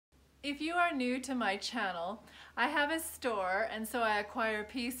If you are new to my channel, I have a store, and so I acquire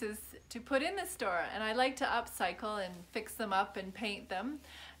pieces to put in the store, and I like to upcycle and fix them up and paint them.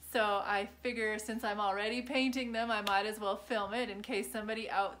 So I figure since I'm already painting them, I might as well film it in case somebody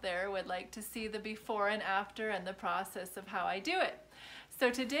out there would like to see the before and after and the process of how I do it. So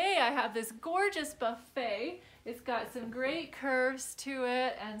today I have this gorgeous buffet. It's got some great curves to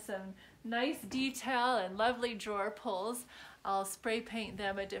it and some nice detail and lovely drawer pulls. I'll spray paint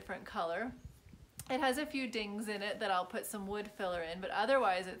them a different color. It has a few dings in it that I'll put some wood filler in, but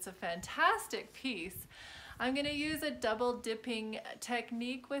otherwise it's a fantastic piece. I'm going to use a double dipping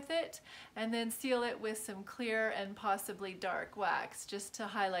technique with it and then seal it with some clear and possibly dark wax just to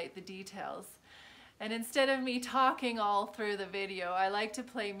highlight the details. And instead of me talking all through the video, I like to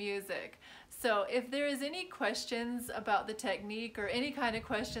play music. So if there is any questions about the technique or any kind of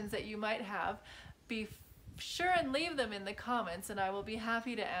questions that you might have, be sure and leave them in the comments and I will be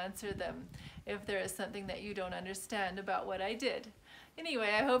happy to answer them if there is something that you don't understand about what I did.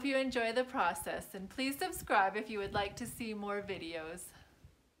 Anyway, I hope you enjoy the process, and please subscribe if you would like to see more videos.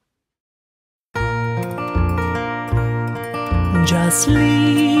 Just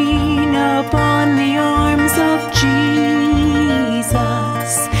lean upon the arms of Jesus.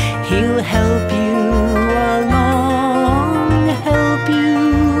 He'll help you along, help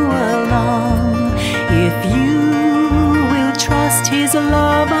you along. If you will trust His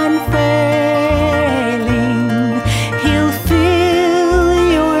love unfailing, He'll fill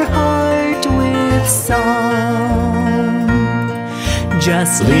your heart with song.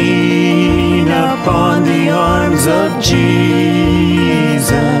 Just lean upon the arms of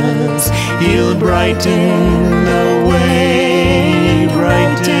Jesus. He'll brighten the way,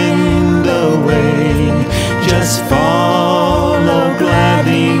 brighten the way. Just follow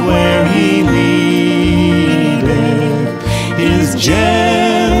gladly where He leadeth. His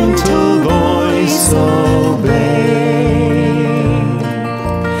gentle voice obey.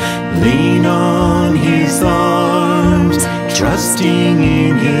 Lean on His arms, trusting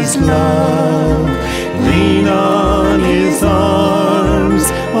in His love. Lean on His arms,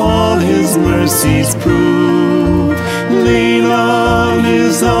 all His mercies prove. Lean on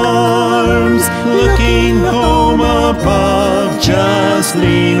His arms, looking home above. Just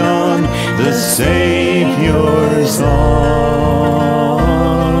lean on the Savior's arms.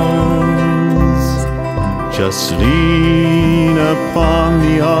 Just lean upon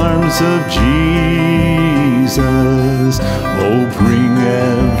the arms of Jesus. Oh, bring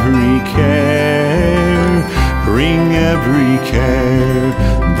every care, bring every care,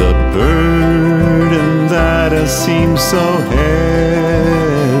 the burden that has seemed so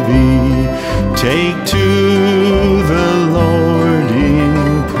heavy. Take to the Lord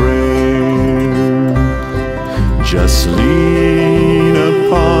in prayer. Just lean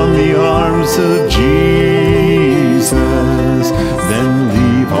upon the arms of Jesus, then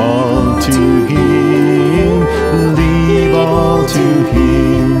leave all to Him, leave all to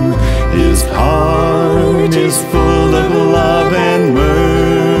Him. His heart is full of love and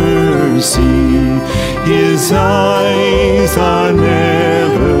mercy. His eyes are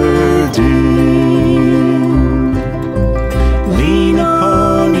never dim. Lean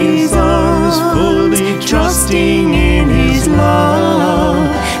upon His arms, fully trusting in His love.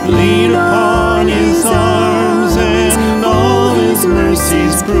 Lean upon His arms and all His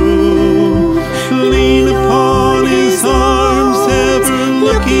mercies prove. Lean upon His arms, ever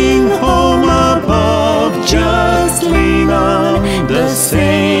looking home above. Just lean on the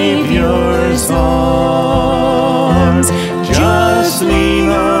Savior's arms.